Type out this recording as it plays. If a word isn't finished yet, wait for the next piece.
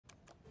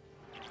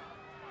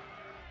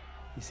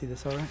You see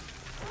this all right?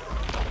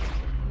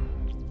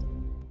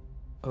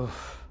 Oh,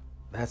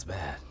 that's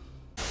bad.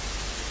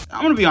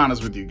 I'm gonna be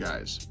honest with you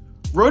guys.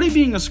 Rhodey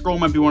being a Skrull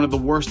might be one of the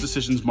worst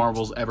decisions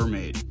Marvel's ever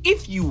made.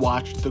 If you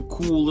watched the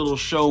cool little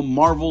show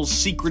Marvel's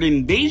Secret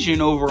Invasion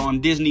over on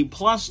Disney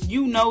Plus,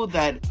 you know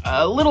that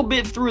a little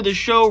bit through the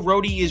show,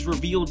 Rhodey is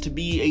revealed to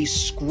be a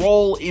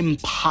Skrull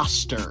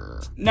imposter.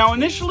 Now,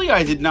 initially,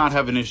 I did not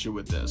have an issue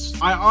with this.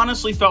 I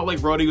honestly felt like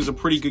Rhodey was a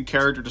pretty good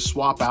character to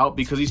swap out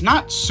because he's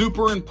not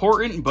super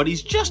important, but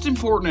he's just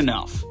important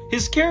enough.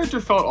 His character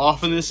felt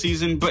off in this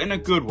season, but in a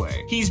good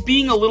way. He's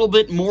being a little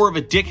bit more of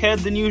a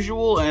dickhead than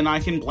usual, and I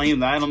can blame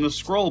that on the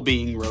Skrull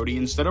being Rhodey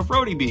instead of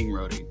Rhodey being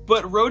Rhodey.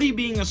 But Rhodey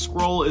being a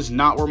Skrull is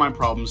not where my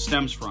problem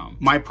stems from.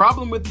 My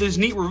problem with this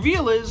neat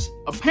reveal is,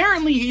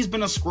 apparently he's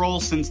been a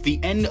Skrull since the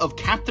end of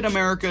Captain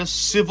America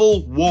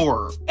Civil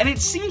War. And it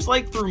seems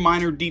like through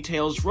minor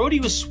details,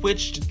 Rhodey was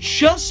switched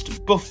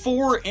just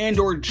before and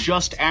or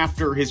just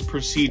after his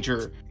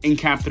procedure in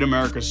Captain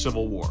America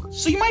Civil War.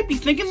 So you might be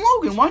thinking,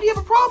 Logan, why do you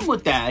have a problem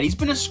with that? He's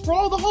been a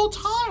Skrull the whole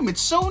time.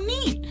 It's so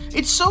neat.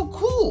 It's so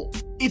cool.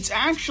 It's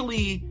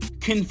actually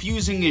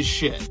confusing as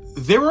shit.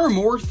 There are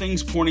more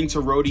things pointing to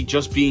Rhodey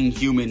just being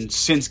human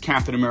since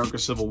Captain America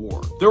Civil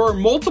War. There are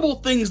multiple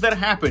things that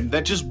happened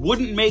that just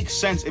wouldn't make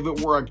sense if it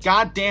were a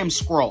goddamn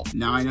Skrull.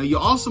 Now, I know you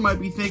also might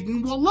be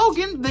thinking, well,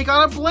 Logan, they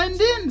gotta blend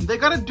in. They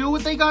gotta do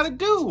what they gotta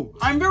do.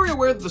 I'm very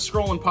aware that the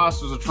Skrull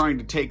imposters are trying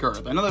to take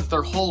Earth. I know that's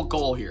their whole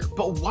goal here.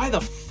 But why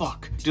the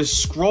fuck does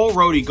Skrull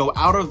Rhodey go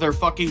out of their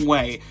fucking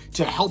way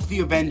to help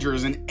the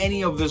Avengers in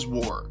any of this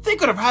war? They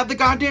could have had the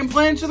goddamn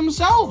planet to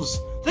themselves.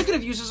 They could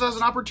have used this as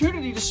an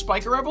opportunity to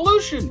spike a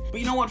revolution. But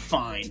you know what?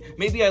 Fine.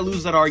 Maybe I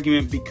lose that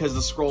argument because the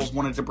Skrulls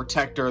wanted to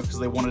protect Earth because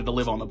they wanted to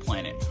live on the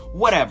planet.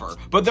 Whatever.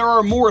 But there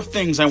are more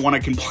things I want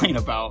to complain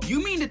about.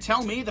 You mean to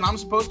tell me that I'm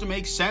supposed to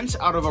make sense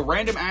out of a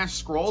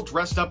random-ass Skrull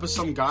dressed up as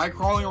some guy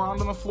crawling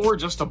around on the floor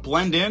just to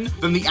blend in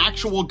than the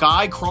actual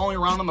guy crawling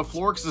around on the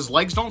floor because his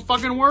legs don't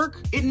fucking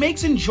work? It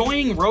makes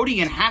enjoying Rhodey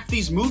in half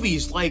these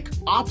movies, like,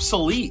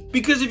 obsolete.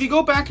 Because if you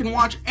go back and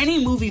watch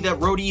any movie that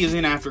Rhodey is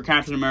in after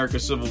Captain America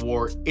Civil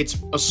War, it's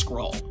a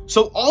Skrull.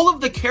 So all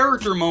of the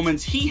character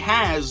moments he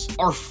has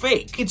are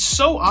fake. It's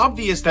so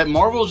obvious that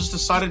Marvel just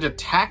decided to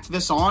tack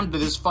this on to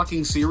this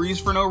fucking series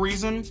for no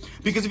reason.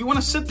 Because if you want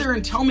to sit there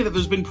and tell me that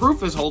there's been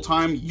proof this whole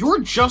time, you're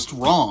just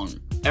wrong.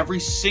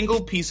 Every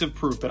single piece of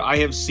proof that I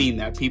have seen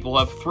that people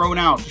have thrown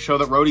out to show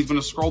that Rhodey's been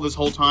a Skrull this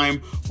whole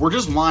time were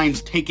just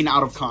lines taken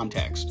out of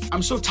context.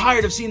 I'm so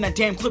tired of seeing that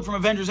damn clip from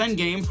Avengers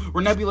Endgame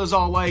where Nebula's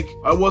all like,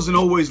 I wasn't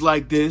always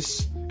like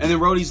this. And then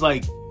Rhodey's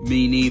like,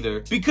 me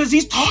neither. Because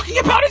he's talking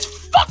about his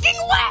fucking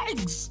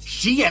legs!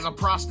 She has a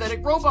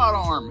prosthetic robot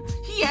arm.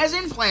 He has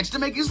implants to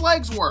make his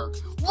legs work.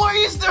 Why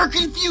is there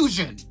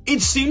confusion? It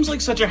seems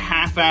like such a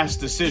half-assed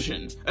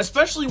decision,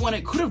 especially when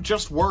it could have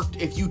just worked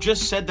if you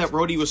just said that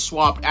Rhodey was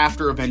swapped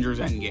after Avengers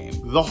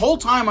Endgame. The whole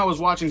time I was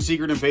watching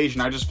Secret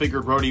Invasion, I just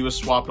figured Rhodey was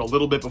swapped a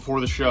little bit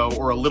before the show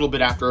or a little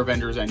bit after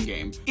Avengers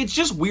Endgame. It's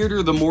just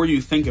weirder the more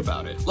you think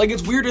about it. Like,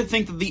 it's weird to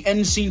think that the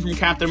end scene from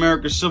Captain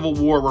America Civil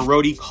War where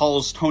Rhodey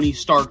calls Tony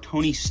Stark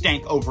Tony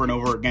Stank over and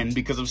over again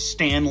because of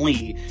Stan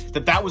Lee,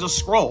 that was a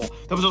Skrull.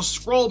 That was a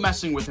Skrull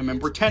messing with him and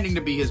pretending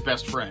to be his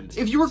best friend.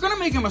 If you were gonna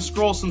make him a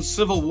Skrull since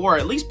Civil War,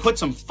 at least put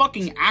some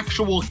fucking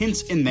actual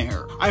hints in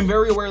there. I'm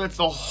very aware that's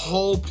the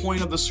whole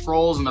point of the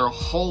Skrulls and their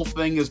whole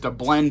thing is to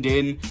blend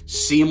in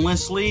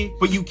seamlessly,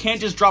 but you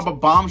can't just drop a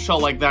bombshell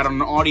like that on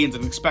an audience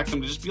and expect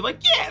them to just be like,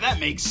 yeah, that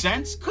makes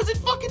sense, because it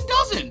fucking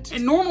doesn't.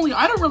 And normally,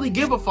 I don't really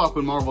give a fuck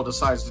when Marvel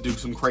decides to do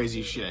some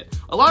crazy shit.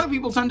 A lot of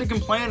people tend to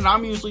complain and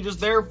I'm usually just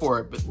there for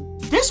it, but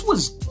this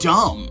was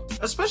dumb.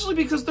 Especially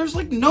because there's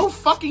like no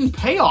fucking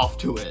payoff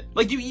to it.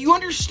 Like, you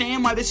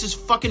understand why this is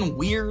fucking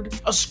weird?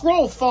 A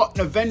Skrull fought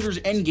in Avengers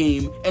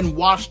Endgame and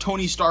watched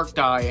Tony Stark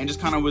die and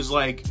just kind of was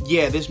like,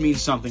 yeah, this means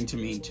something to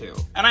me too.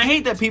 And I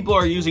hate that people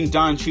are using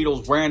Don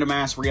Cheadle's random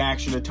ass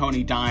reaction to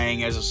Tony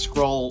dying as a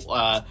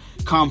Skrull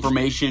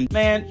confirmation.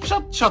 Man,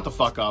 shut the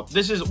fuck up.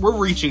 We're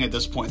reaching at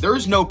this point. There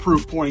is no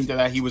proof pointing to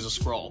that he was a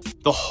Skrull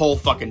the whole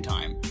fucking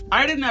time.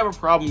 I didn't have a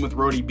problem with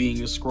Rhodey being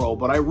a Skrull,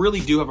 but I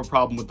really do have a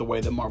problem with the way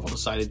that Marvel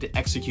decided to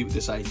execute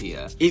this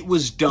idea. It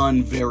was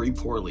done very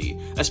poorly,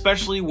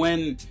 especially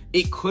when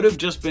it could have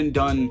just been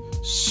done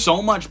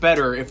so much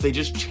better if they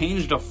just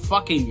changed a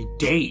fucking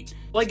date.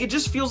 Like, it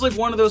just feels like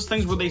one of those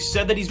things where they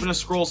said that he's been a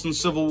Skrull since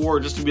Civil War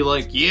just to be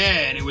like,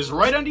 yeah, and it was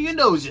right under your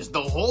noses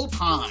the whole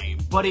time.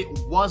 But it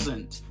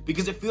wasn't,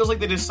 because it feels like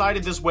they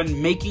decided this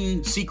when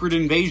making Secret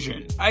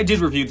Invasion. I did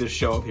review this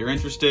show if you're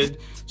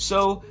interested,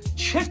 so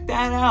check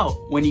that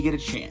out when you get a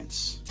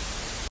chance.